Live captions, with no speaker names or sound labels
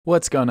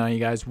What's going on, you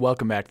guys?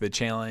 Welcome back to the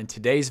channel. In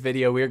today's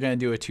video, we're going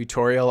to do a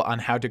tutorial on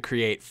how to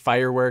create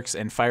fireworks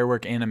and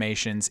firework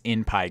animations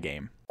in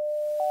Pygame.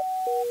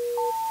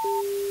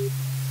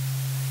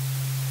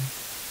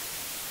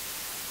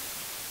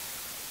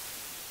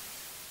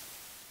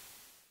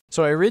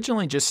 So I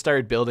originally just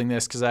started building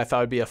this because I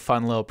thought it'd be a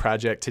fun little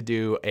project to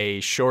do a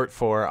short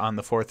for on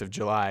the 4th of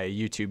July, a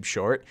YouTube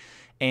short.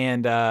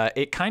 And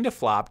it kind of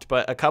flopped,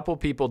 but a couple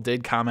people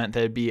did comment that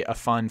it'd be a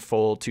fun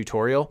full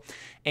tutorial.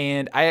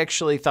 And I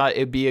actually thought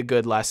it'd be a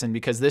good lesson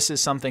because this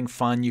is something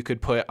fun you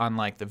could put on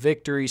like the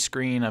victory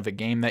screen of a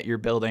game that you're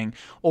building,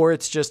 or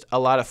it's just a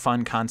lot of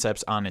fun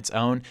concepts on its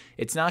own.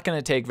 It's not going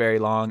to take very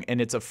long, and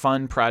it's a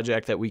fun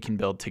project that we can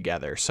build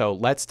together. So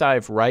let's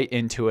dive right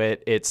into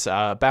it. It's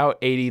about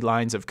 80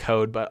 lines of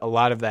code, but a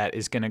lot of that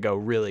is going to go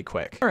really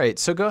quick. All right,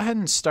 so go ahead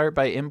and start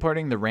by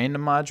importing the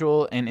random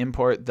module and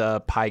import the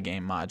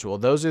Pygame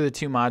module. Those are the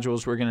two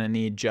modules we're going to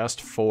need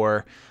just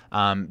for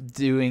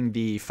doing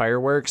the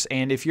fireworks.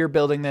 And if you're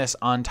building this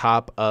on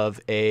top of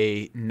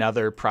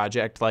another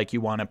project, like you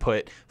want to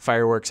put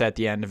fireworks at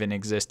the end of an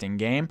existing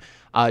game,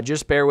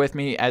 just bear with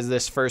me as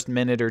this first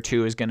minute or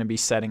two is going to be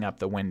setting up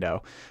the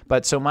window.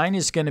 But so mine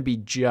is going to be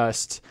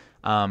just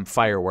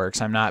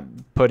fireworks. I'm not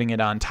putting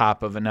it on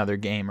top of another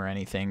game or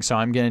anything. So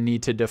I'm going to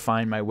need to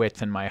define my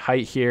width and my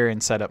height here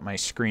and set up my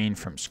screen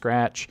from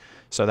scratch.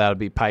 So that'll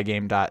be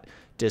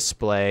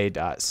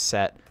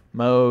pygame.display.set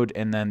mode,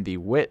 and then the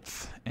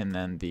width, and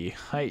then the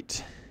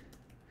height.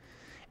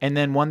 And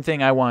then one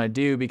thing I want to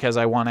do, because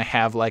I want to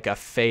have like a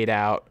fade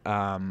out,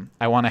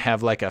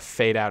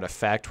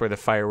 effect where the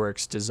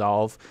fireworks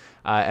dissolve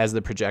as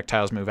the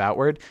projectiles move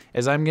outward,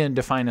 is I'm going to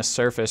define a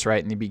surface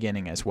right in the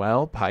beginning as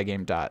well,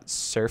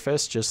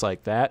 pygame.surface, just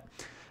like that.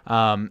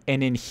 And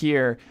in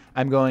here,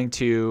 I'm going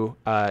to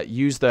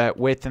use that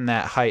width and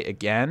that height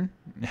again.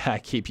 I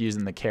keep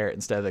using the caret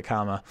instead of the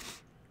comma.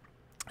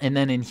 And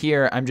then in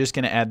here, I'm just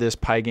going to add this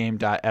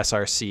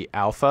pygame.src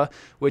alpha,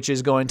 which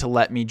is going to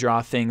let me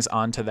draw things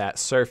onto that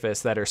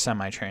surface that are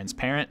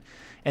semi-transparent.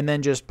 And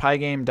then just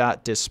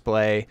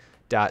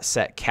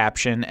pygame.display.set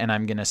caption, and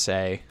I'm going to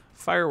say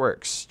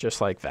fireworks,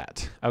 just like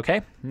that.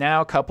 Okay, now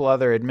a couple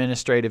other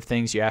administrative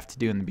things you have to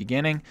do in the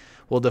beginning.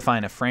 We'll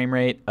define a frame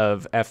rate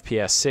of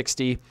FPS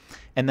 60,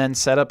 and then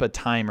set up a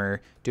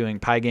timer doing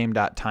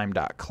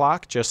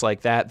pygame.time.clock, just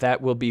like that.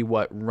 That will be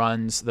what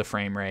runs the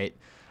frame rate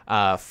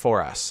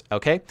for us,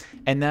 okay?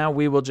 And now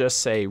we will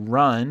just say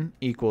run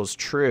equals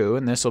true,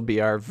 and this will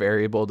be our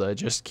variable to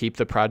just keep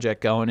the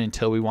project going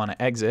until we want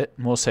to exit.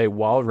 And we'll say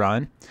while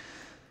run.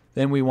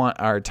 Then we want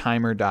our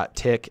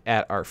timer.tick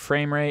at our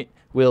frame rate.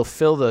 We'll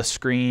fill the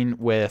screen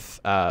with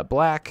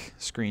black,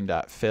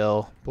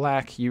 screen.fill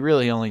black. You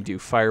really only do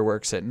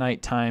fireworks at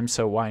nighttime,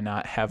 so why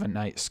not have a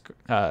night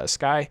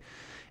sky?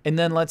 And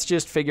then let's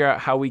just figure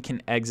out how we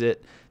can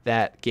exit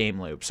that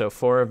game loop. So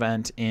for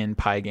event in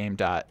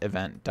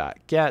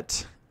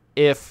pygame.event.get,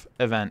 if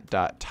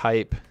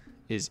event.type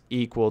is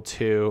equal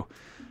to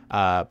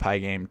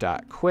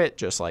pygame.quit,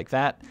 just like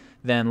that,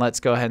 then let's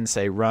go ahead and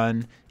say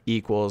run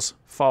equals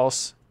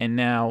false. And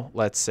now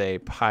let's say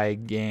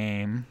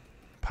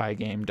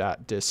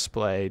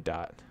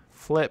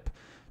pygame.display.flip,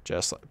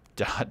 just like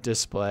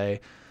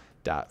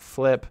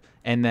 .display.flip,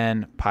 and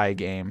then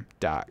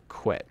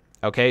pygame.quit.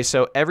 Okay,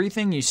 so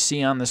everything you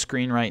see on the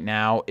screen right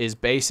now is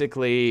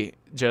basically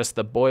just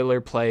the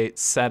boilerplate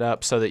set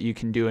up so that you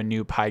can do a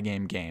new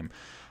Pygame game.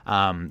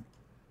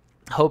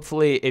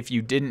 Hopefully, if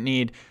you didn't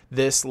need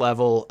this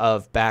level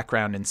of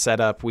background and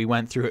setup, we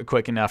went through it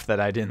quick enough that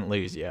I didn't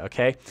lose you,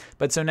 okay?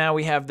 But so now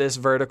we have this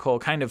vertical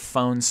kind of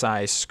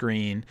phone-size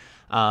screen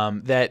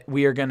that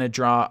we are going to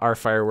draw our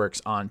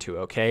fireworks onto,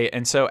 okay?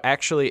 And so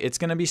actually, it's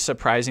going to be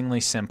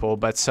surprisingly simple,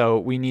 but so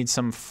we need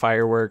some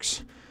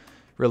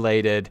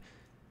fireworks-related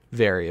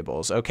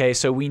variables. Okay,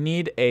 so we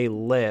need a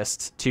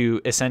list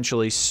to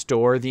essentially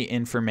store the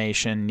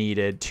information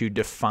needed to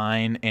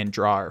define and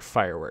draw our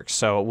fireworks.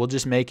 So we'll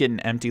just make it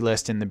an empty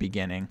list in the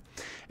beginning.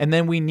 And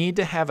then we need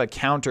to have a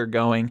counter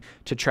going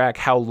to track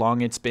how long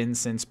it's been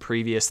since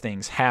previous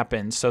things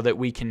happened so that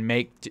we can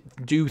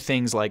do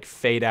things like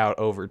fade out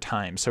over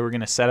time. So we're going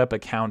to set up a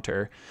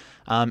counter.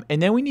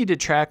 And then we need to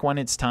track when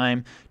it's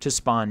time to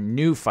spawn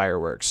new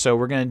fireworks. So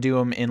we're going to do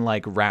them in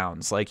like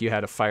rounds, like you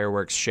had a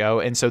fireworks show.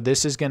 And so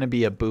this is going to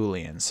be a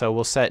Boolean. So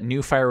we'll set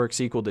new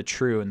fireworks equal to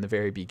true in the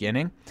very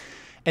beginning.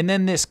 And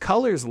then this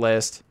colors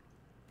list,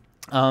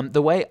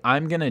 the way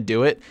I'm going to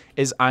do it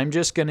is I'm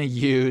just going to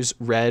use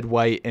red,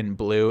 white, and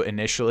blue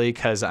initially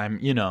because I'm,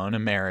 you know, an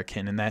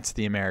American, and that's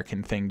the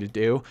American thing to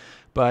do.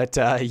 But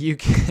you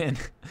can,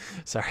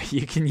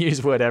 you can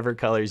use whatever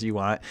colors you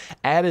want.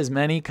 Add as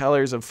many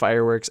colors of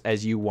fireworks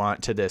as you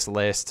want to this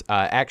list.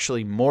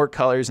 Actually, more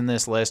colors in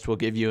this list will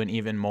give you an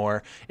even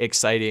more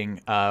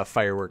exciting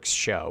fireworks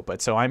show.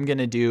 But so I'm going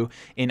to do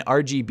in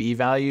RGB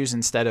values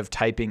instead of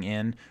typing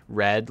in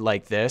red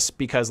like this,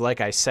 because like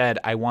I said,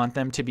 I want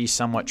them to be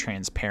somewhat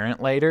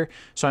transparent later.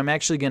 So I'm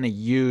actually going to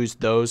use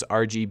those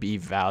RGB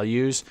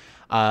values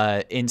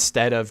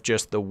instead of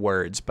just the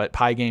words. But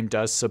Pygame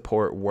does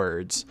support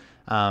words.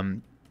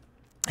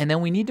 And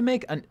then we need to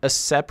make a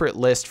separate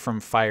list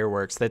from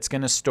fireworks that's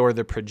going to store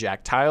the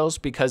projectiles,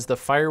 because the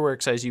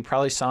fireworks, as you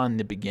probably saw in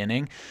the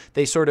beginning,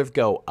 they sort of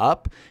go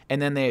up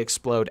and then they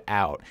explode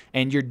out.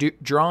 And you're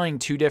drawing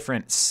two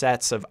different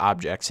sets of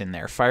objects in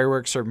there.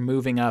 Fireworks are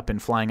moving up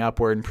and flying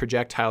upward, and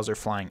projectiles are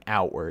flying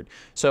outward.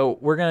 So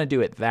we're going to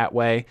do it that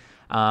way.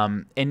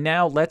 And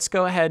now let's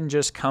go ahead and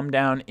just come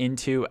down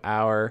into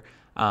our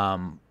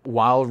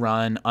while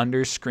run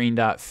under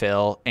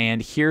screen.fill,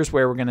 and here's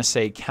where we're going to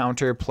say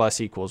counter plus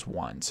equals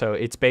 1. So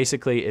it's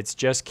basically, it's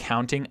just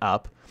counting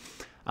up,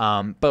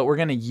 but we're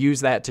going to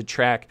use that to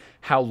track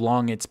how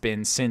long it's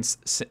been since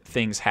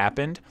things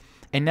happened.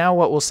 And now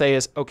what we'll say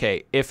is,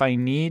 okay, if I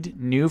need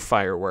new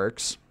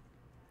fireworks,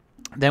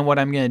 then what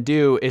I'm going to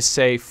do is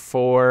say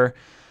for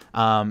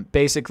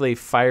basically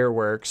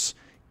fireworks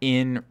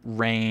in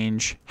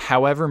range,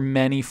 however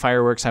many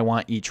fireworks I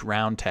want each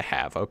round to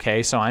have.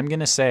 Okay, so I'm going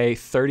to say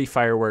 30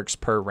 fireworks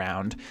per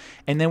round,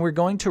 and then we're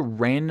going to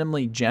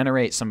randomly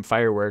generate some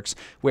fireworks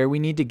where we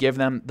need to give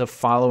them the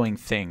following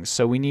things.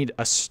 So we need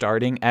a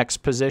starting X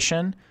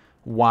position,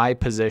 Y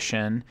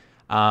position,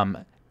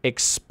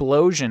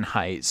 explosion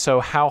height, so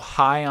how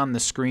high on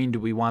the screen do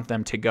we want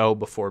them to go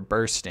before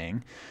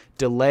bursting,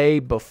 delay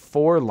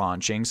before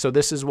launching, so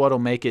this is what will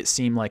make it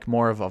seem like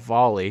more of a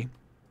volley,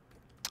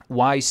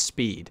 Y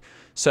speed.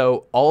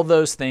 So all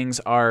those things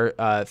are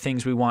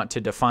things we want to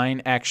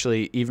define.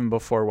 Actually, even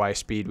before Y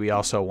speed, we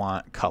also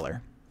want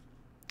color.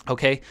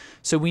 Okay,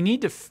 so we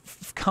need to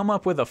come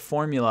up with a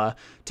formula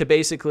to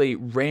basically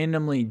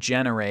randomly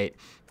generate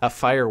a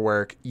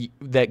firework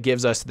that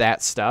gives us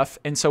that stuff.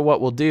 And so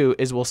what we'll do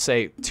is we'll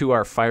say to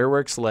our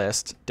fireworks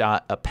list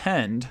dot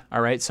append.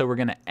 All right, so we're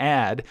going to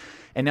add,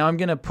 and now I'm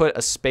going to put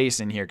a space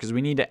in here because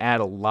we need to add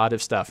a lot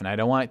of stuff, and I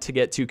don't want it to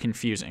get too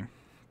confusing.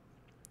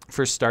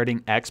 For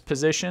starting X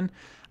position,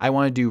 I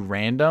want to do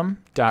random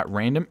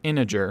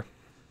integer,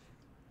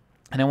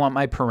 and I want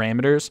my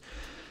parameters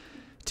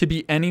to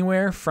be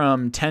anywhere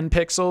from 10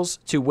 pixels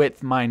to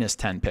width minus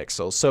 10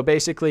 pixels. So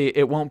basically,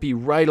 it won't be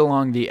right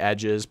along the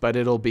edges, but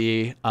it'll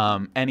be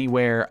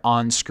anywhere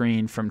on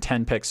screen from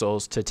 10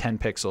 pixels to 10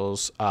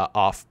 pixels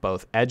off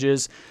both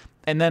edges.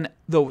 And then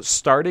the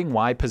starting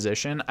Y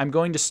position, I'm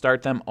going to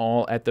start them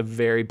all at the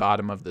very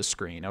bottom of the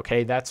screen,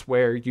 okay? That's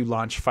where you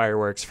launch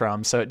fireworks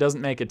from, so it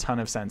doesn't make a ton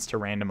of sense to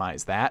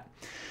randomize that,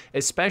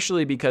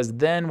 especially because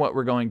then what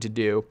we're going to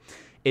do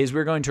is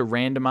we're going to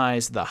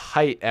randomize the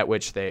height at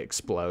which they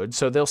explode.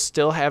 So they'll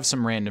still have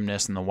some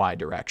randomness in the Y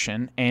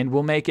direction, and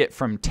we'll make it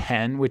from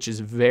 10, which is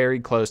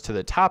very close to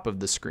the top of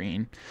the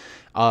screen,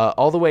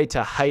 all the way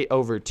to height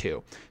over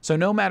 2. So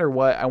no matter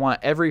what, I want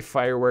every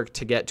firework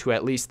to get to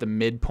at least the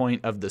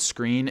midpoint of the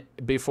screen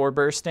before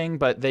bursting,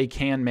 but they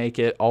can make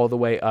it all the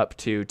way up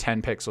to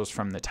 10 pixels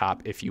from the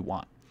top if you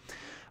want.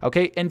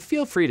 Okay, and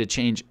feel free to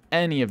change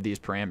any of these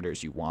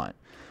parameters you want.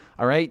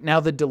 All right, now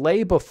the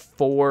delay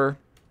before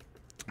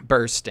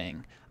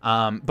bursting,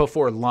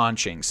 before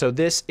launching. So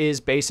this is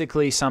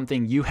basically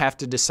something you have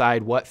to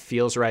decide what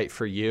feels right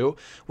for you.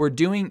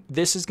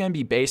 This is going to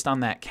be based on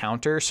that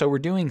counter. So we're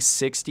doing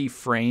 60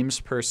 frames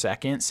per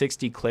second,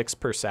 60 clicks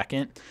per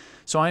second.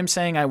 So I'm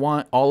saying I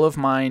want all of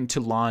mine to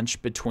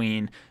launch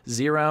between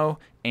 0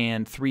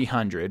 and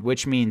 300,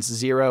 which means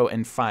 0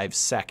 and 5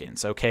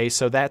 seconds. Okay,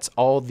 so that's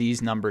all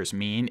these numbers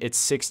mean. It's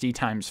 60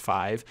 times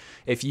 5.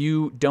 If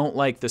you don't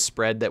like the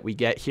spread that we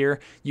get here,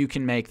 you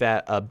can make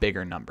that a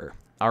bigger number.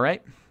 All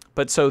right.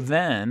 But so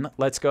then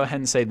let's go ahead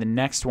and say the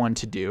next one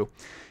to do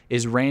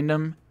is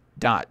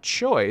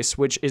random.choice,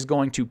 which is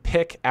going to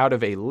pick out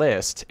of a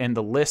list, and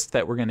the list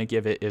that we're going to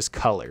give it is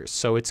colors.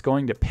 So it's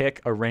going to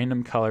pick a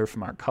random color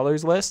from our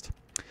colors list.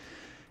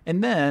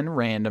 And then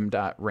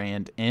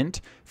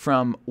random.randint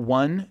from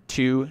 1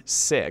 to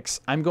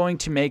 6. I'm going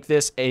to make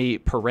this a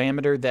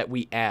parameter that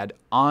we add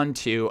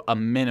onto a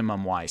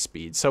minimum Y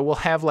speed. So we'll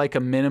have like a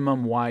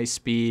minimum Y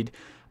speed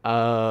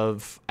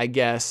of, I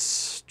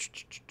guess,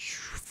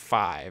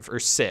 5 or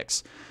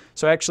 6.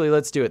 So actually,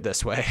 let's do it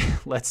this way.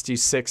 Let's do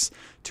 6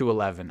 to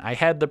 11. I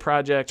had the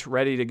project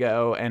ready to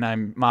go, and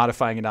I'm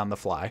modifying it on the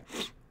fly.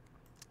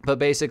 But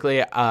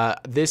basically,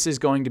 this is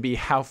going to be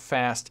how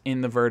fast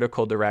in the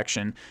vertical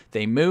direction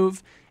they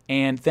move.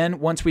 And then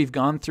once we've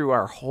gone through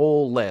our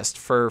whole list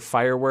for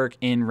firework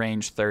in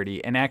range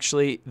 30, and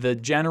actually the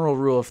general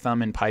rule of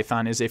thumb in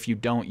Python is if you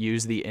don't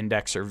use the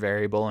indexer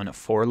variable in a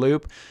for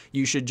loop,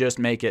 you should just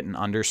make it an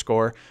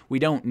underscore. We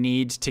don't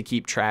need to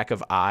keep track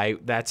of I.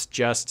 That's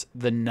just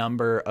the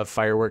number of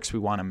fireworks we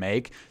want to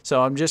make.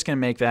 So I'm just going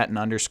to make that an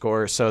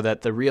underscore so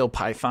that the real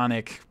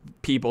Pythonic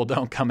people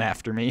don't come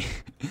after me.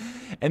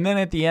 And then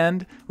at the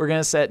end, we're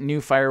going to set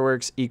new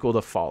fireworks equal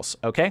to false,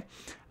 okay?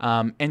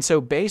 And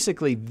so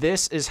basically,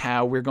 this is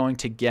how we're going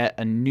to get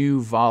a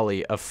new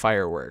volley of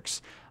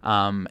fireworks.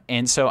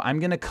 And so I'm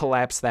going to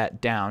collapse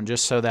that down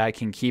just so that I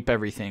can keep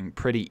everything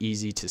pretty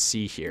easy to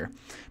see here.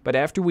 But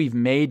after we've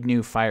made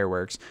new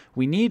fireworks,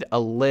 we need a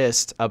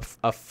list of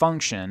a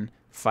function,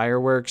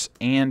 fireworks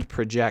and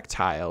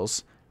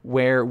projectiles,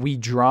 where we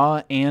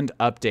draw and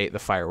update the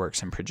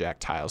fireworks and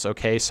projectiles.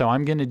 Okay, so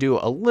I'm going to do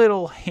a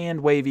little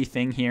hand wavy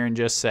thing here and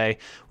just say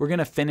we're going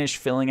to finish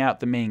filling out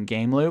the main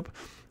game loop,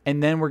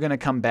 and then we're going to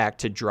come back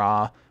to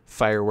draw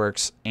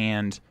fireworks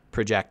and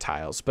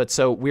projectiles. But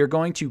so we're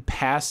going to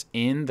pass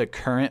in the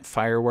current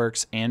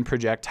fireworks and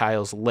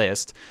projectiles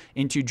list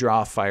into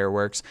draw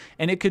fireworks,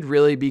 and it could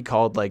really be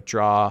called like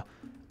draw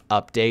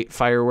update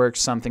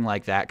fireworks, something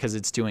like that, because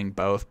it's doing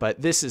both.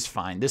 But this is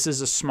fine. This is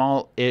a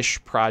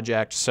small-ish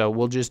project, so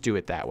we'll just do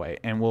it that way,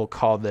 and we'll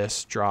call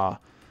this draw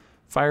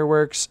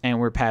fireworks, and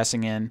we're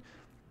passing in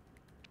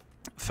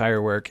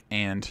firework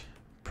and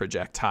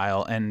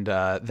projectile, and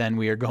then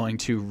we are going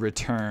to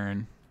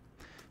return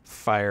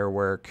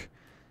firework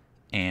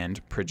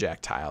and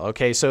projectile.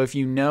 Okay, so if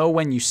you know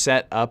when you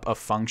set up a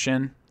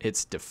function,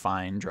 it's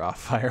define draw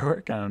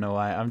firework. I don't know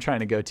why. I'm trying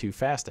to go too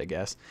fast, I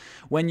guess.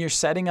 When you're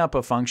setting up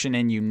a function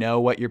and you know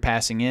what you're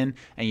passing in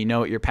and you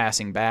know what you're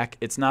passing back,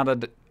 it's not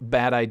a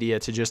bad idea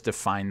to just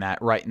define that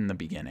right in the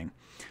beginning.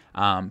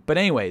 But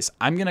anyways,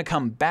 I'm going to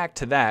come back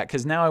to that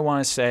because now I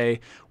want to say,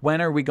 when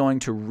are we going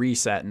to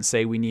reset and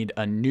say we need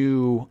a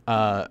new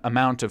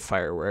amount of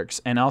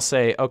fireworks? And I'll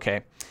say,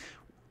 okay,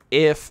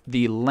 if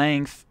the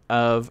length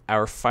of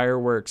our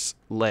fireworks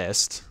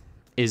list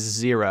is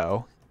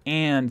 0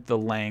 and the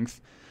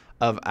length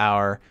of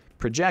our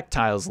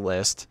projectiles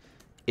list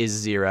is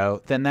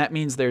 0, then that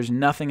means there's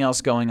nothing else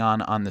going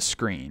on the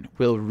screen.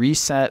 We'll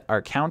reset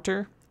our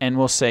counter and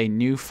we'll say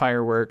new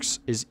fireworks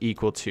is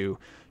equal to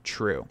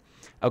true.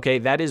 Okay,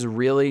 that is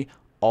really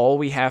all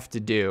we have to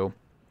do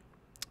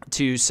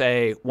to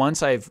say,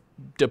 once I've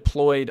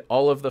deployed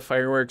all of the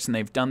fireworks and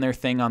they've done their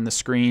thing on the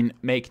screen,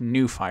 make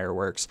new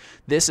fireworks.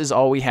 This is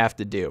all we have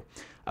to do.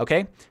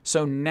 Okay,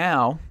 so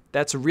now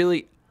that's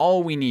really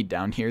all we need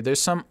down here.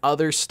 There's some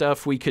other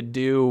stuff we could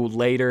do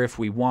later if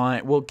we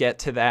want. We'll get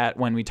to that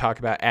when we talk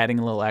about adding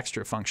a little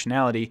extra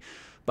functionality.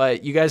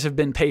 But you guys have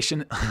been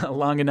patient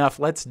long enough.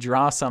 Let's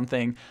draw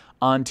something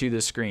onto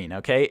the screen.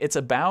 Okay, it's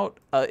going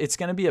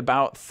to be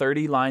about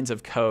 30 lines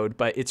of code,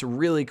 but it's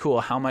really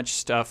cool how much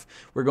stuff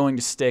we're going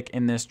to stick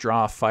in this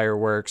draw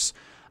fireworks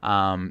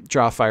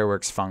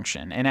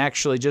function. And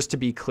actually, just to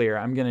be clear,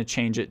 I'm going to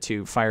change it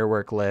to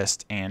firework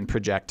list and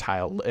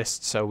projectile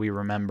list so we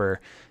remember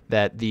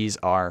that these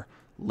are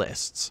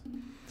lists.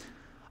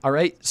 All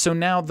right, so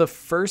now the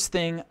first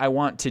thing I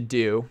want to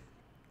do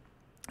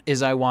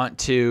is I want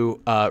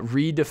to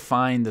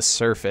redefine the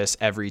surface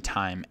every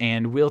time.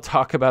 And we'll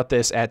talk about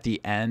this at the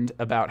end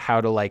about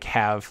how to like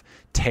have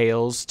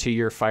tails to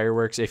your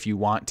fireworks if you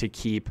want to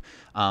keep,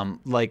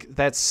 like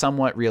that's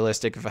somewhat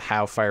realistic of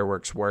how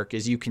fireworks work,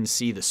 is you can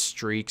see the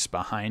streaks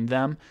behind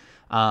them.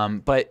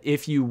 But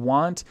if you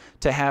want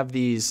to have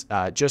these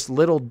just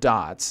little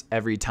dots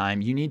every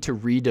time, you need to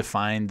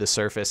redefine the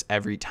surface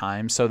every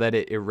time so that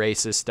it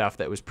erases stuff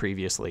that was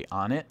previously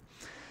on it.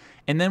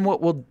 And then what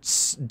we'll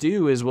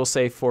do is we'll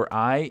say for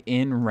I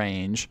in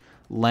range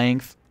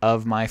length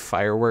of my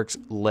fireworks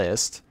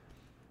list,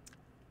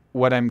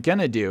 what I'm going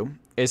to do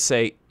is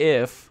say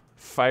if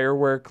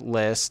firework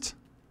list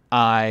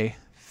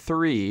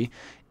I3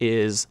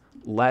 is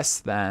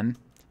less than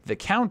the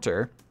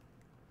counter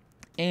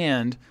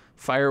and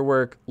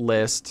firework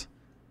list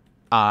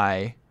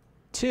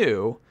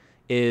I2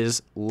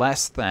 is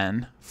less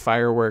than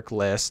firework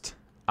list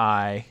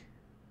I1.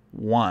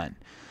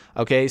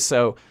 Okay,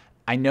 so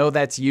I know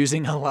that's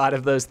using a lot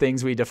of those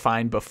things we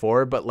defined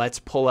before, but let's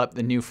pull up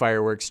the new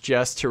fireworks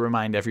just to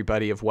remind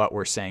everybody of what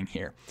we're saying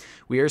here.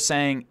 We are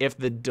saying if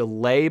the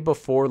delay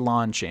before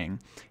launching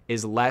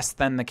is less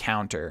than the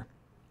counter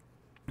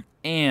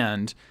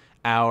and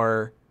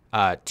our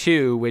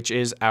 2, which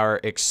is our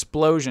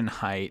explosion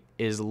height,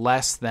 is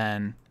less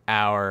than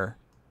our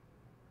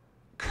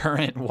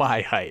current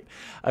Y height,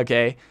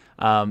 okay?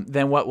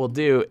 Then what we'll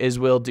do is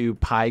we'll do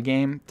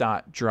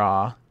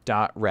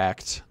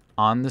pygame.draw.rect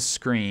on the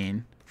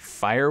screen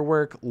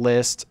firework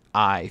list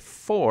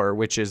I4,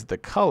 which is the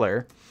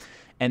color,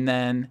 and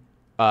then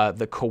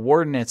the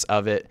coordinates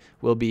of it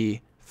will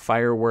be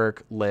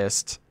firework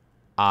list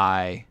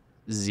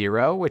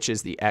I0, which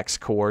is the X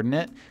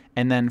coordinate,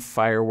 and then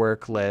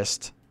firework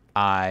list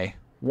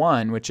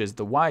I1, which is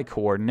the Y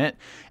coordinate.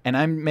 And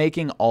I'm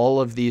making all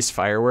of these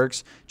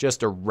fireworks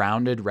just a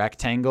rounded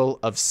rectangle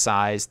of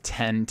size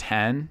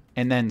 1010,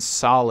 and then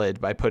solid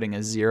by putting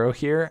a 0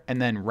 here,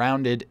 and then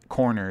rounded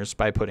corners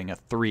by putting a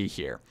 3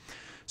 here.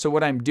 So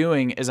what I'm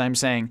doing is I'm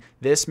saying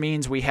this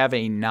means we have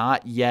a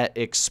not yet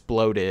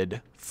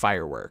exploded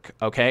firework,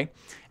 okay?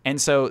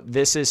 And so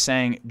this is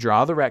saying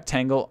draw the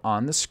rectangle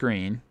on the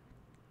screen,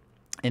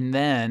 and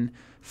then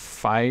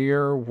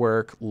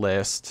firework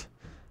list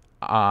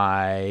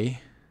I1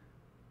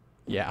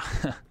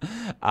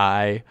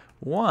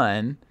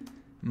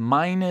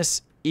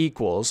 minus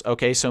equals,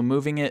 okay, so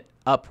moving it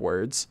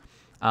upwards,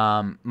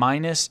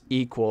 minus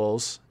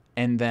equals,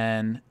 and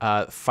then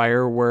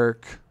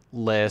firework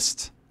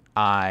list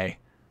I3.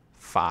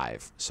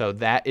 5. So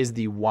that is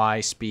the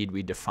Y speed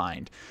we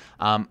defined.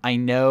 I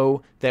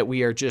know that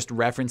we are just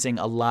referencing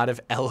a lot of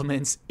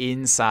elements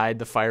inside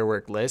the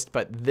firework list,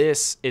 but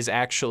this is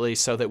actually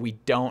so that we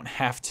don't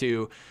have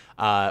to,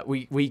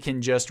 we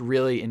can just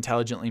really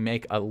intelligently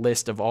make a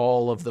list of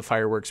all of the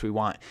fireworks we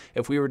want.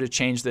 If we were to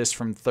change this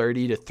from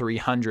 30 to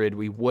 300,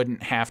 we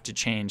wouldn't have to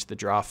change the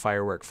draw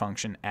firework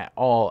function at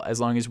all,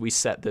 as long as we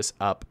set this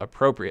up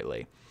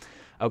appropriately.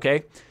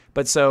 Okay,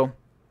 but so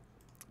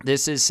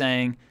this is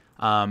saying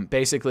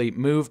basically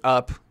move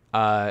up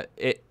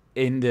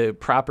in the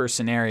proper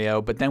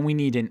scenario, but then we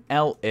need an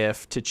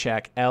elif to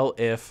check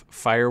elif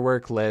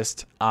firework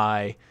list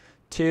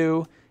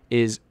I2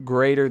 is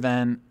greater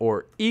than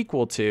or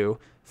equal to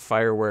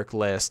firework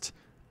list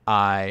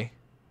I1.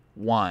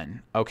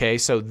 Okay,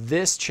 so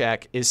this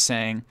check is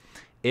saying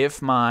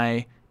if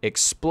my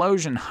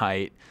explosion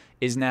height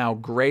is now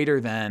greater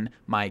than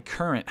my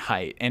current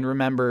height. And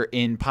remember,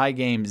 in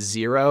Pygame,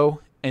 0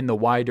 in the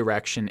Y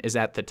direction is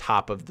at the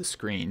top of the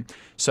screen.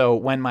 So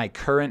when my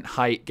current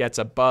height gets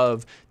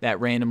above that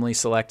randomly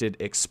selected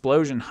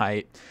explosion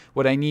height,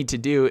 what I need to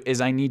do is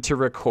I need to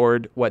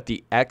record what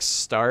the X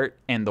start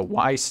and the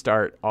Y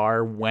start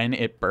are when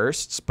it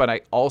bursts, but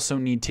I also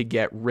need to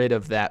get rid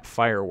of that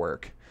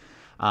firework.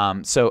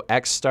 So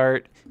X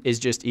start is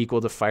just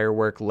equal to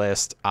firework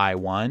list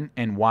I1,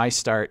 and Y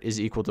start is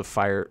equal to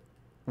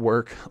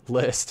firework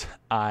list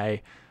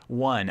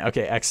I1.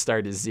 Okay, X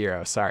start is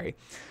 0, sorry.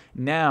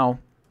 Now,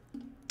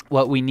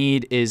 what we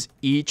need is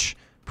each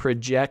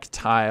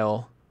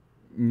projectile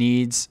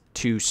needs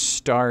to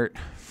start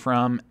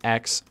from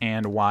X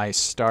and Y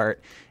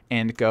start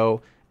and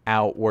go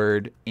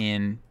outward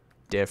in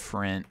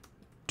different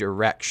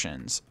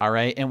directions. All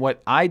right. And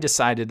what I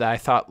decided that I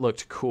thought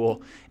looked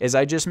cool is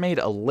I just made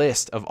a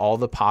list of all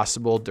the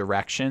possible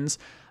directions,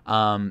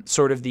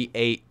 sort of the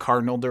 8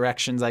 cardinal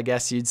directions, I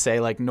guess you'd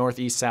say, like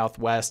northeast,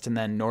 southwest, and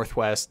then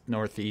northwest,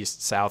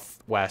 northeast,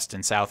 southwest,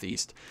 and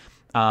southeast.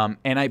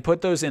 And I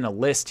put those in a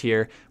list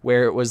here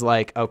where it was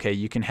like, okay,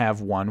 you can have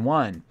 1,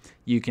 1,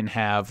 you can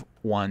have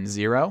 1,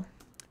 0,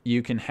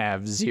 you can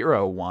have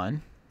 0,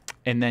 1,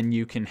 and then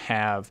you can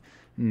have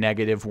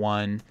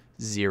 -1,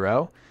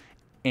 0,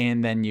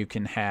 and then you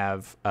can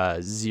have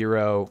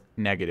 0,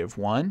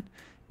 -1,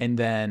 and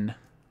then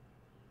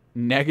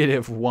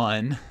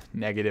 -1,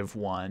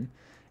 -1,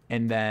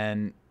 and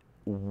then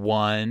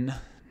 1,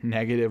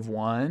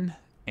 -1,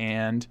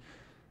 and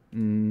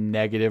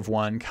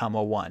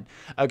 -1, 1.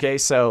 Okay,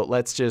 so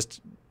let's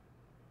just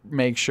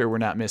make sure we're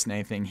not missing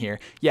anything here.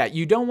 Yeah,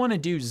 you don't want to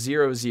do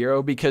 0,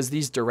 0 because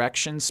these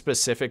directions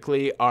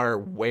specifically are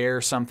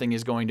where something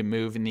is going to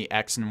move in the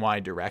X and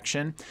Y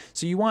direction.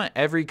 So you want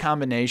every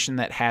combination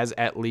that has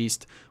at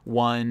least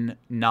one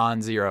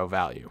non-zero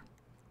value.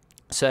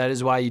 So that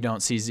is why you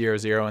don't see 0,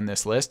 0 in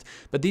this list.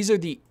 But these are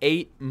the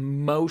 8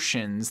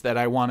 motions that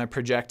I want a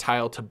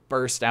projectile to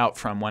burst out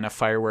from when a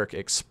firework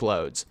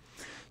explodes.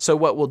 So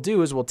what we'll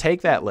do is we'll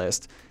take that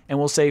list and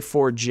we'll say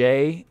for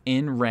J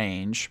in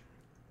range,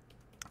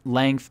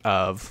 length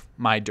of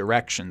my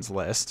directions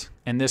list.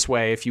 And this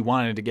way, if you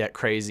wanted to get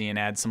crazy and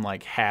add some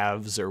like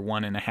halves or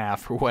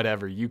 1.5 or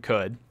whatever, you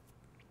could.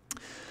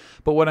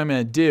 But what I'm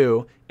going to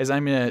do is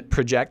I'm going to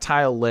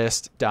projectile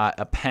list dot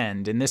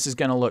append, and this is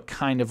going to look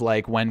kind of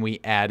like when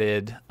we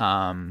added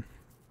the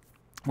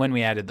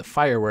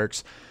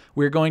fireworks.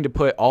 We're going to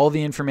put all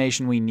the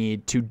information we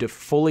need to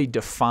fully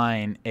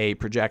define a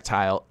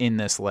projectile in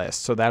this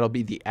list. So that'll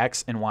be the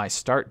X and Y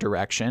start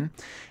direction,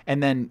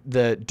 and then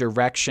the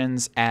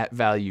directions at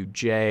value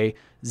J,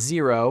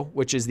 0,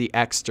 which is the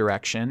X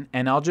direction,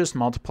 and I'll just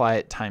multiply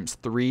it times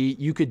 3.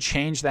 You could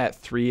change that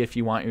 3 if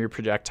you want your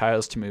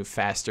projectiles to move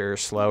faster or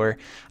slower.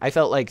 I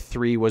felt like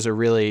 3 was a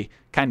really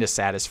kind of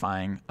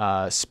satisfying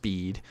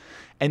speed.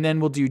 And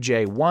then we'll do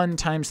J1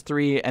 times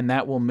 3, and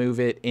that will move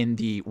it in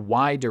the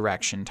Y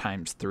direction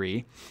times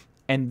 3.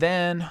 And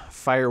then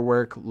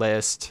firework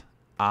list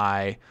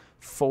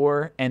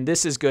I4, and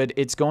this is good.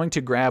 It's going to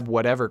grab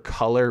whatever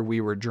color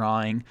we were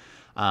drawing,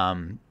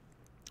 the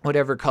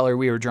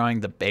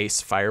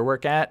base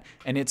firework at,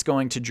 and it's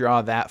going to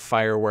draw that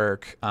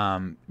firework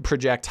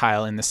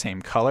projectile in the same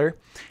color.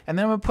 And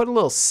then I'm going to put a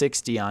little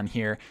 60 on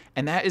here,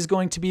 and that is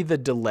going to be the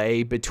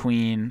delay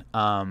between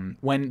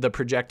when the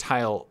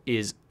projectile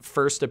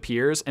first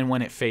appears and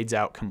when it fades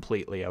out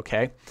completely,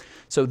 okay?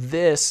 So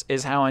this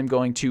is how I'm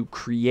going to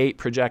create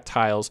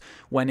projectiles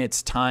when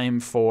it's time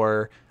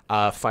for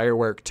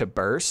firework to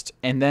burst.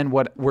 And then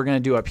what we're going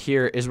to do up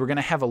here is we're going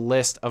to have a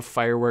list of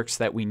fireworks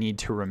that we need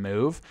to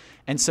remove.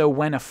 And so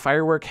when a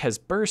firework has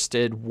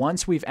bursted,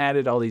 once we've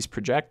added all these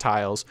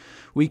projectiles,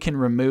 we can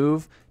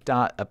remove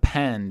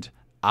 .append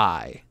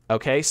I.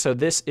 Okay, so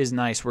this is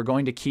nice. We're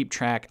going to keep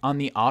track on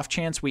the off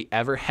chance we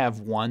ever have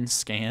one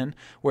scan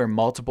where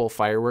multiple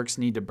fireworks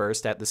need to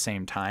burst at the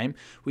same time.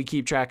 We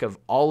keep track of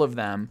all of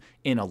them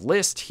in a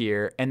list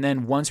here, and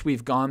then once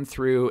we've gone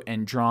through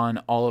and drawn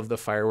all of the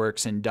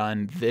fireworks and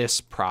done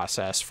this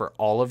process for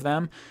all of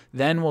them,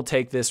 then we'll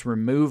take this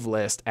remove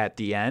list at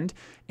the end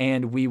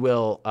and we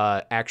will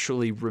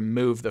actually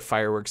remove the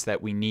fireworks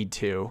that we need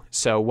to.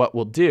 So what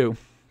we'll do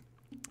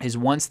is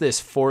once this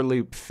for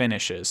loop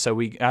finishes, so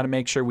we got to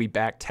make sure we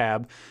back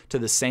tab to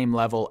the same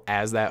level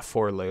as that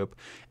for loop,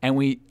 and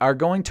we are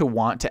going to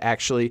want to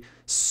actually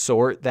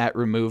sort that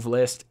remove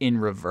list in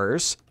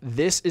reverse.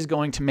 This is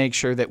going to make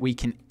sure that we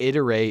can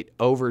iterate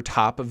over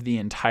top of the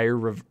entire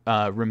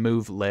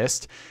remove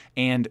list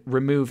and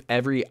remove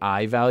every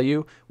I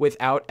value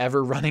without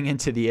ever running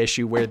into the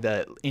issue where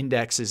the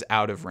index is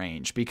out of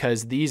range,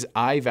 because these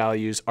I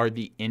values are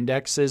the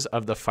indexes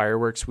of the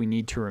fireworks we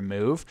need to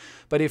remove.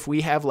 But if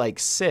we have like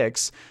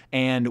 6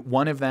 and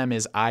one of them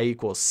is I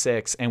equals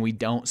 6 and we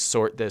don't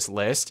sort this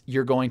list,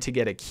 you're going to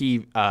get a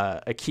key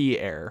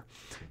error.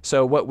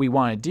 So what we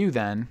want to do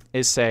then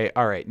is say,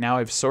 all right, now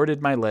I've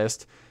sorted my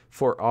list.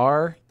 For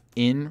R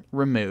in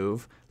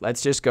remove,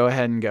 let's just go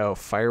ahead and go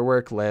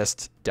firework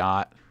list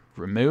dot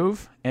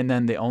remove, and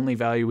then the only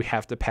value we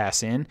have to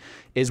pass in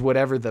is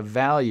whatever the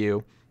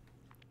value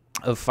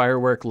of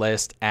firework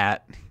list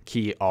at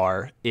key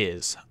R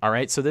is. All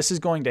right, so this is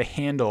going to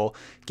handle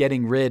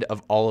getting rid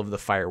of all of the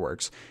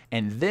fireworks.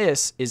 And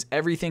this is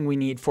everything we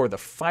need for the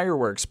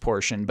fireworks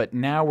portion, but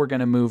now we're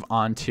going to move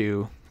on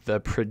to the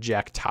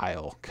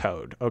projectile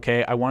code.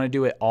 Okay, I want to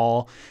do it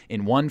all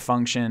in one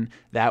function.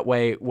 That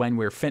way, when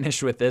we're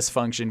finished with this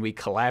function, we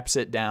collapse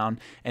it down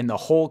and the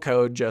whole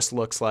code just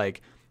looks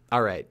like,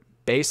 all right,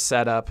 base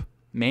setup,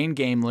 main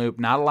game loop,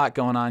 not a lot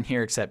going on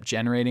here except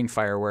generating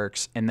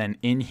fireworks, and then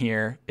in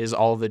here is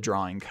all the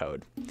drawing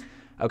code.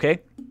 Okay,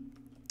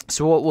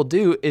 so what we'll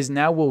do is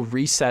now we'll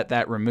reset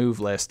that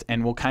remove list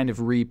and we'll kind of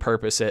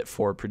repurpose it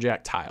for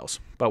projectiles.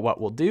 But what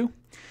we'll do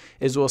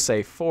is we'll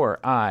say for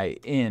I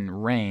in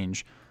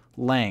range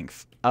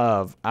length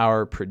of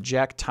our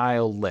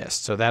projectile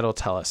list. So that'll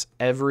tell us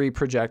every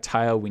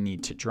projectile we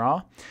need to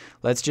draw.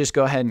 Let's just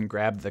go ahead and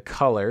grab the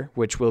color,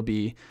 which will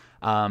be,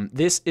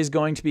 this is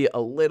going to be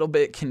a little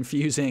bit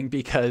confusing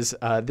because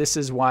this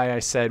is why I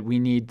said we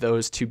need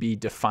those to be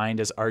defined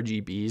as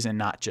RGBs and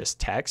not just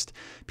text,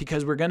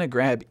 because we're going to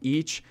grab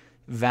each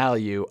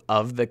value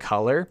of the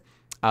color,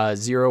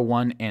 0,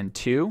 1, and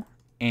 2,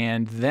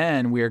 and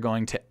then we are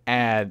going to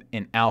add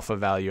an alpha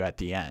value at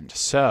the end.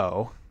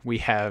 So we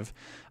have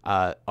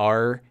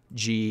R,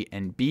 G,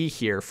 and B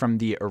here from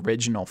the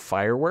original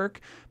firework,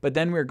 but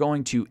then we're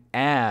going to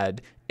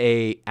add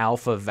a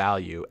alpha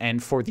value.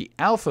 And for the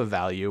alpha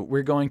value,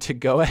 we're going to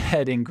go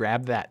ahead and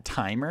grab that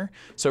timer.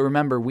 So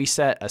remember, we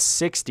set a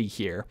 60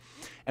 here,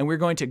 and we're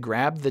going to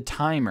grab the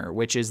timer,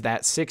 which is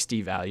that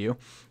 60 value,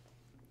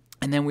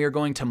 and then we are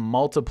going to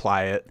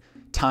multiply it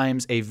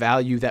times a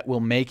value that will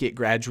make it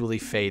gradually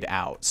fade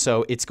out.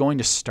 So it's going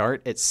to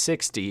start at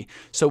 60.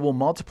 So we'll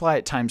multiply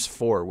it times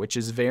 4, which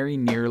is very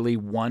nearly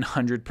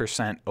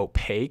 100%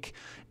 opaque.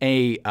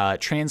 A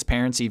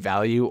transparency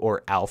value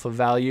or alpha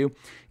value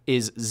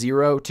is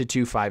 0 to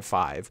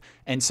 255.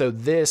 And so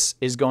this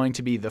is going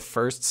to be the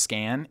first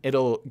scan.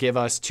 It'll give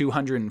us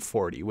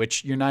 240,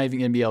 which you're not even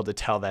going to be able to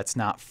tell that's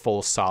not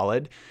full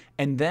solid.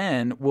 And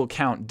then we'll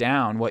count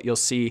down. What you'll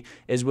see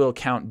is we'll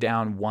count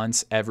down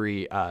once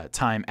every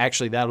time.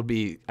 Actually, that'll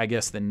be, I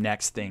guess, the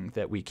next thing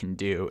that we can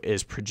do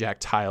is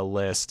projectile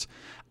list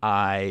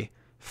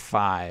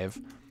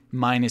I5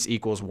 minus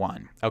equals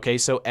 1. Okay,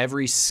 so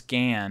every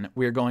scan,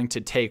 we're going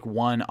to take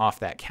 1 off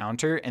that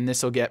counter, and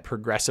this will get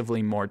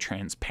progressively more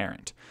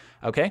transparent.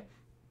 Okay,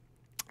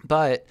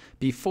 but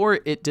before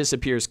it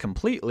disappears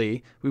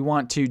completely, we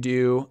want to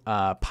do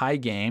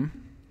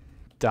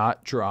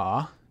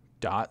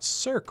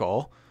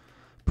pygame.draw.circle,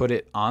 put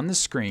it on the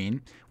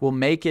screen. We'll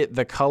make it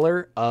the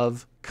color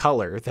of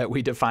color that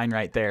we define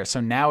right there.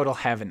 So now it'll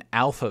have an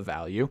alpha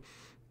value.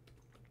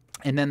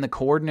 And then the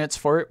coordinates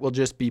for it will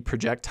just be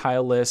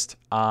projectile list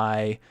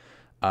I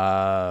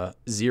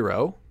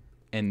 0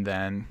 and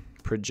then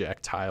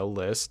projectile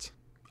list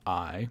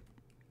I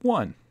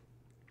 1.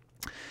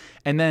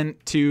 And then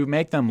to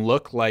make them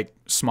look like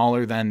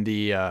smaller than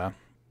the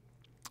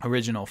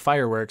original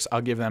fireworks,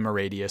 I'll give them a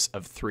radius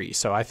of 3.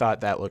 So I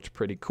thought that looked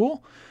pretty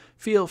cool.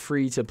 Feel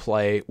free to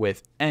play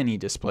with any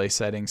display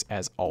settings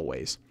as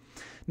always.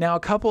 Now,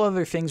 a couple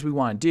other things we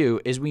want to do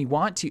is we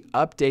want to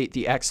update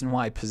the X and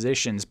Y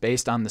positions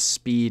based on the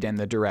speed and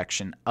the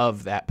direction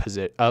of that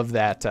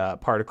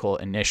particle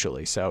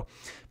initially. So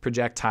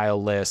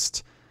projectile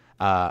list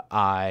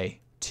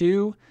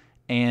I2,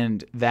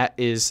 and that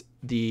is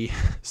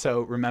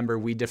so remember,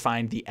 we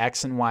defined the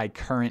X and Y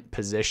current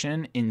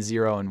position in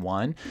 0 and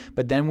 1,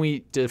 but then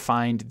we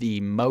defined the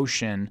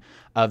motion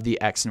of the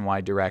X and Y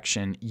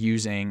direction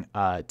using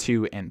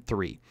 2 and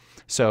 3.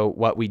 So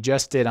what we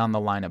just did on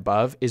the line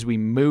above is we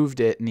moved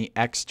it in the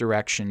X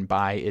direction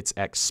by its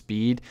X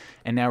speed,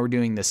 and now we're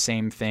doing the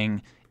same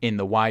thing in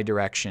the Y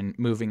direction,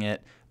 moving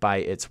it by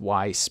its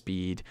Y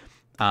speed.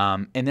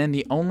 And then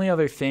the only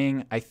other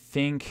thing I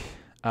think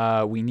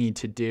we need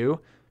to do,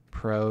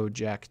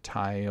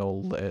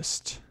 projectile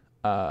list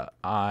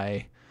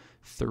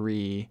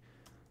I3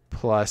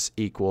 plus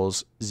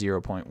equals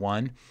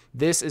 0.1.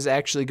 This is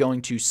actually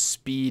going to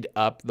speed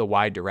up the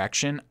Y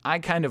direction. I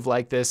kind of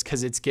like this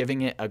because it's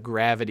giving it a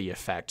gravity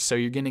effect. So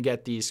you're going to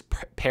get these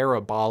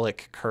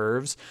parabolic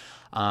curves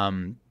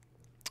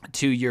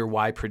to your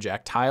Y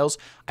projectiles.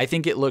 I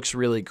think it looks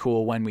really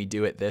cool when we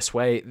do it this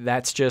way.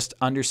 That's just,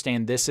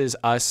 understand this is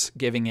us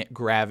giving it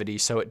gravity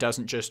so it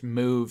doesn't just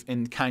move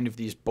in kind of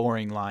these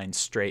boring lines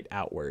straight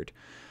outward.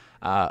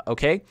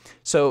 Okay,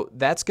 so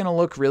that's going to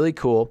look really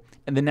cool.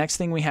 And the next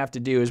thing we have to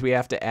do is we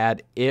have to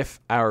add if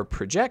our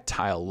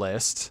projectile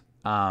list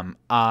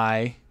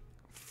I5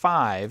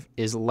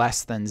 is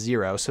less than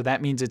 0. So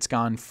that means it's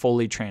gone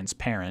fully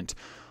transparent.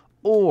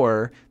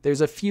 Or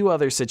there's a few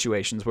other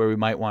situations where we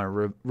might want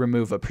to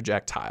remove a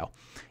projectile.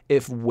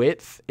 If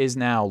width is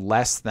now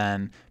less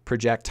than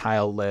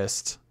projectile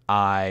list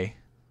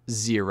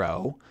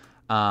I0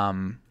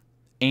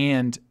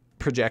 and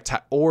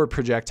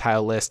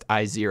projectile list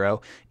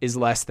I0 is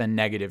less than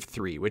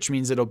 -3, which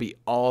means it'll be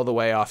all the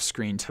way off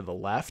screen to the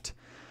left.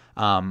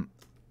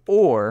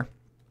 Or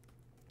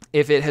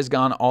if it has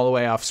gone all the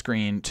way off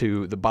screen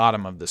to the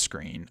bottom of the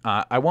screen.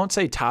 I won't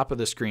say top of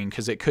the screen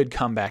because it could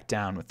come back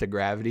down with the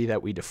gravity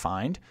that we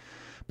defined.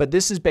 But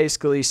this is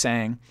basically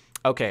saying,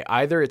 okay,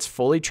 either it's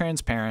fully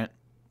transparent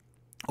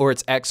or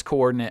its X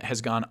coordinate has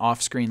gone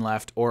off screen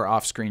left or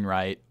off screen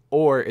right,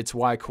 or its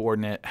Y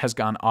coordinate has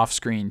gone off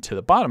screen to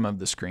the bottom of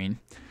the screen.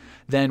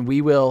 Then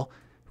we will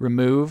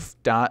remove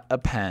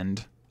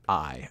 .append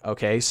I.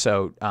 Okay,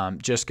 so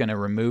just going to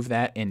remove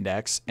that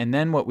index. And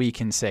then what we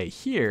can say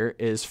here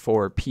is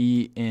for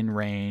P in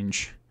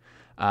range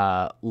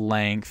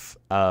length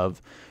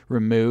of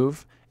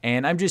remove.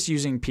 And I'm just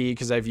using P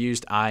because I've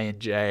used I and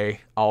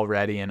J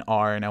already in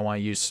R, and I want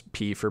to use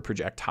P for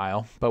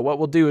projectile. But what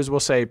we'll do is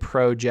we'll say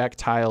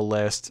projectile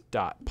list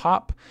dot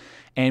pop,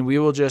 and we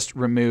will just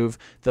remove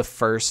the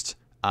first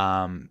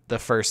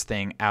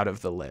thing out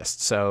of the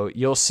list. So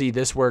you'll see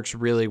this works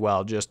really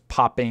well, just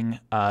popping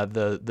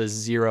the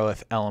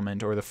 0th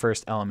element or the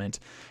first element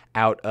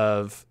out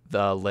of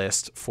the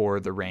list for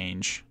the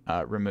range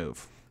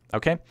remove.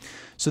 Okay,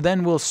 so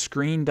then we'll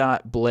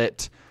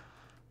screen.blit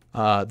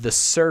the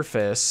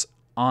surface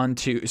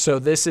onto, so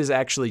this is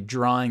actually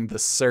drawing the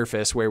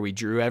surface where we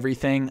drew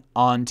everything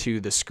onto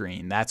the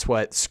screen. That's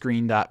what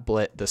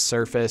screen.blit the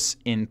surface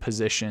in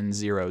position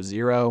 0,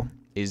 0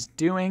 is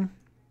doing.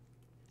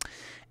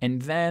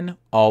 And then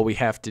all we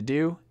have to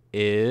do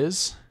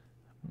is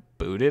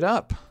boot it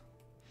up.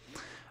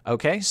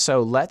 Okay,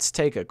 so let's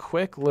take a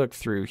quick look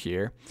through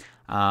here.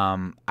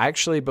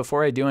 Actually,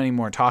 before I do any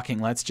more talking,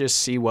 let's just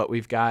see what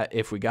we've got,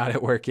 if we got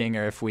it working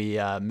or if we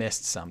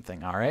missed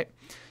something. All right,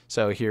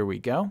 so here we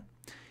go.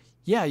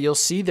 Yeah, you'll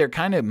see they're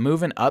kind of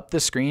moving up the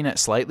screen at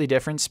slightly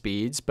different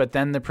speeds, but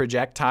then the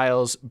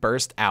projectiles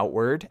burst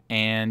outward,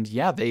 and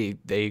yeah,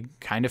 they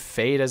kind of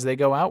fade as they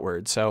go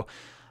outward. So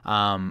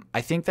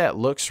I think that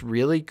looks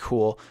really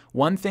cool.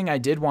 One thing I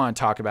did want to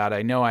talk about,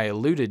 I know I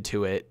alluded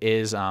to it,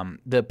 is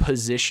the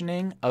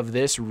positioning of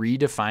this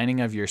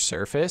redefining of your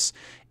surface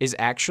is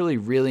actually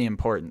really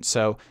important.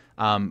 So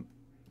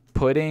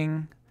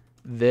putting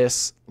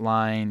this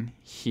line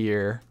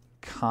here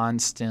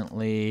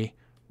constantly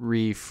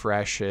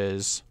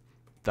refreshes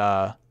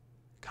the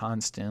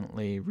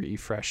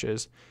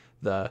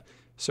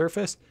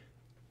surface.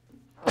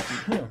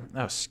 Oh,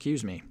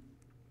 excuse me.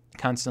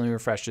 Constantly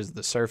refreshes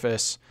the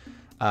surface.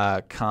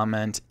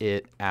 Comment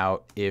it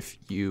out if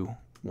you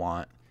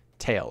want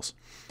tails.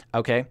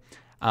 Okay,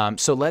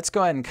 so let's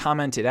go ahead and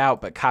comment it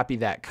out, but copy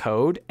that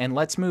code, and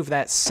let's move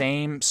that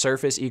same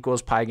surface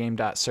equals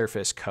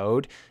pygame.surface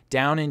code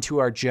down into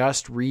our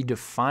just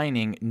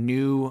redefining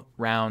new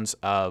rounds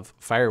of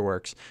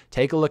fireworks.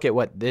 Take a look at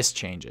what this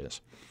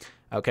changes.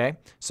 Okay,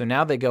 so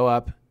now they go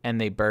up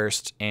and they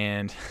burst,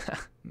 and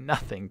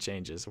nothing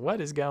changes. What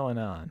is going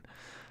on?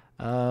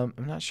 I'm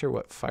not sure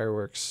what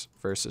fireworks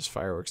versus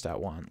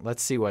fireworks.1.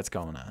 Let's see what's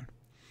going on.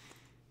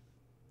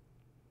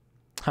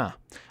 Huh.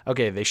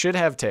 Okay, they should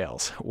have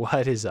tails.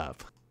 What is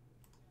up?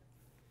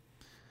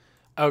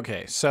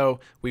 Okay, so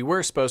we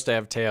were supposed to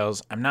have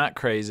tails. I'm not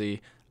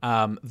crazy.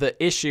 The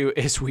issue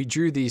is we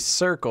drew these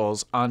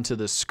circles onto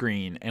the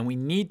screen, and we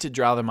need to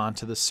draw them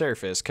onto the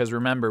surface because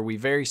remember, we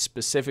very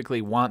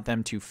specifically want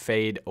them to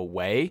fade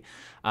away.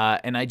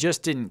 And I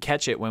just didn't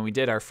catch it when we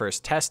did our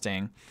first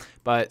testing.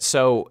 But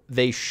so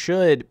they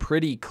should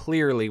pretty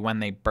clearly, when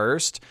they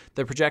burst,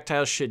 the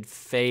projectiles should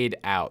fade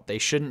out. They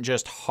shouldn't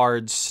just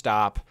hard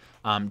stop,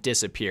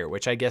 disappear,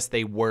 which I guess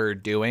they were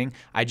doing.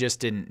 I just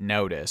didn't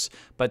notice.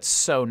 But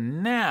so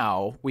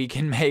now we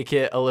can make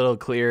it a little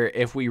clearer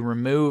if we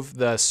remove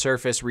the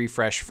surface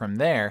refresh from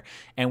there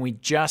and we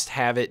just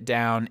have it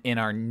down in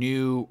our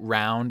new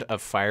round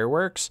of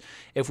fireworks.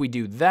 If we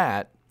do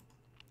that,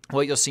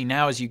 what you'll see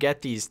now is you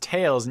get these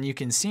tails, and you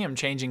can see them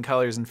changing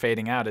colors and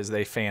fading out as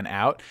they fan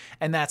out,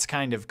 and that's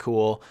kind of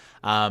cool.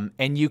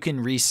 And you can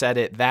reset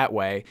it that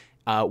way.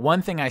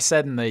 One thing I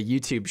said in the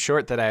YouTube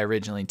short that I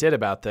originally did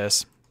about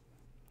this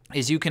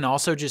is you can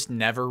also just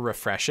never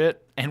refresh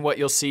it, and what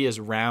you'll see is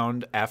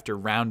round after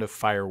round of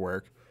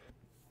firework,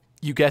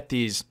 you get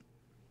these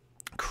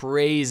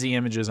crazy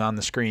images on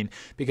the screen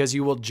because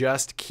you will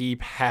just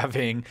keep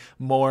having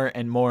more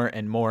and more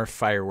and more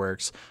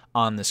fireworks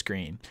on the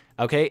screen.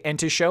 Okay, and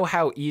to show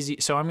how easy,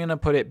 so I'm going to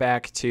put it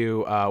back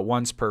to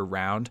once per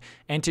round,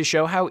 and to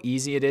show how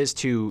easy it is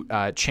to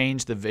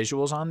change the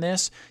visuals on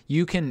this,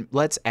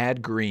 let's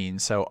add green,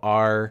 so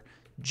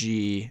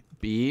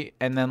RGB,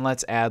 and then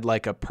let's add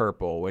like a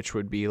purple, which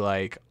would be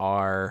like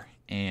R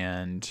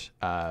and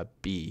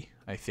B,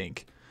 I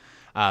think.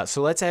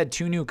 So let's add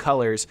 2 new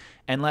colors,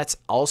 and let's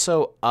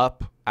also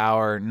up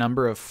our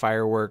number of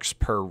fireworks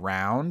per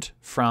round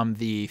from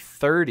the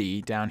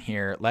 30 down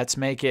here. Let's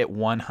make it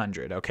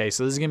 100. Okay,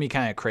 so this is gonna be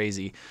kind of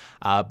crazy,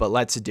 but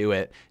let's do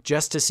it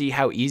just to see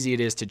how easy it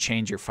is to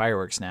change your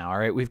fireworks now. All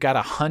right, we've got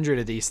 100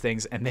 of these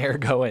things, and they're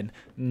going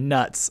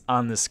nuts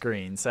on the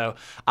screen. So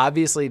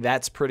obviously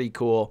that's pretty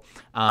cool.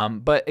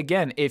 But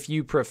again, if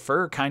you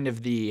prefer kind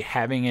of the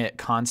having it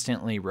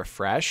constantly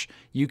refresh,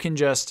 you can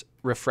just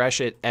refresh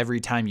it every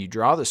time you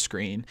draw the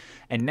screen.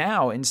 And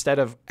now, instead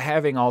of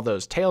having all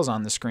those tails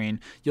on the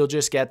screen, you'll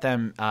just get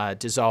them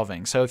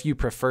dissolving. So if you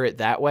prefer it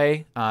that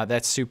way,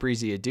 that's super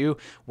easy to do.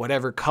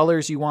 Whatever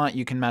colors you want,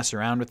 you can mess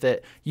around with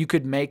it. You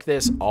could make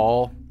this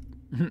all...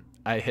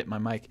 I hit my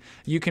mic.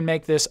 You can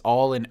make this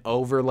all an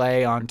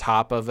overlay on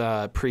top of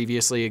a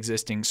previously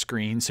existing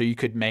screen. So you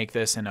could make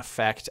this an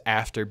effect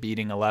after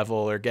beating a level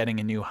or getting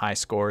a new high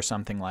score or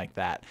something like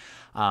that.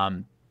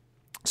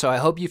 So I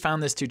hope you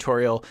found this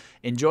tutorial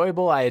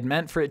enjoyable. I had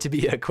meant for it to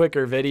be a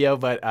quicker video,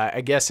 but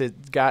I guess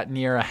it got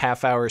near a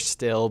half hour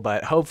still,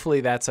 but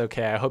hopefully that's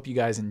okay. I hope you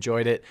guys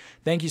enjoyed it.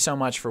 Thank you so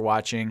much for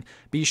watching.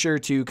 Be sure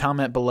to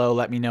comment below.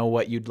 Let me know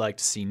what you'd like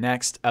to see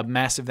next. A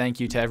massive thank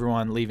you to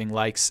everyone leaving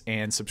likes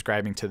and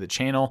subscribing to the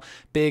channel.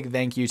 Big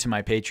thank you to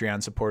my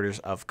Patreon supporters,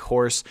 of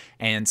course,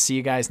 and see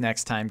you guys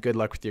next time. Good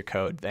luck with your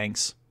code.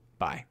 Thanks.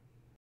 Bye.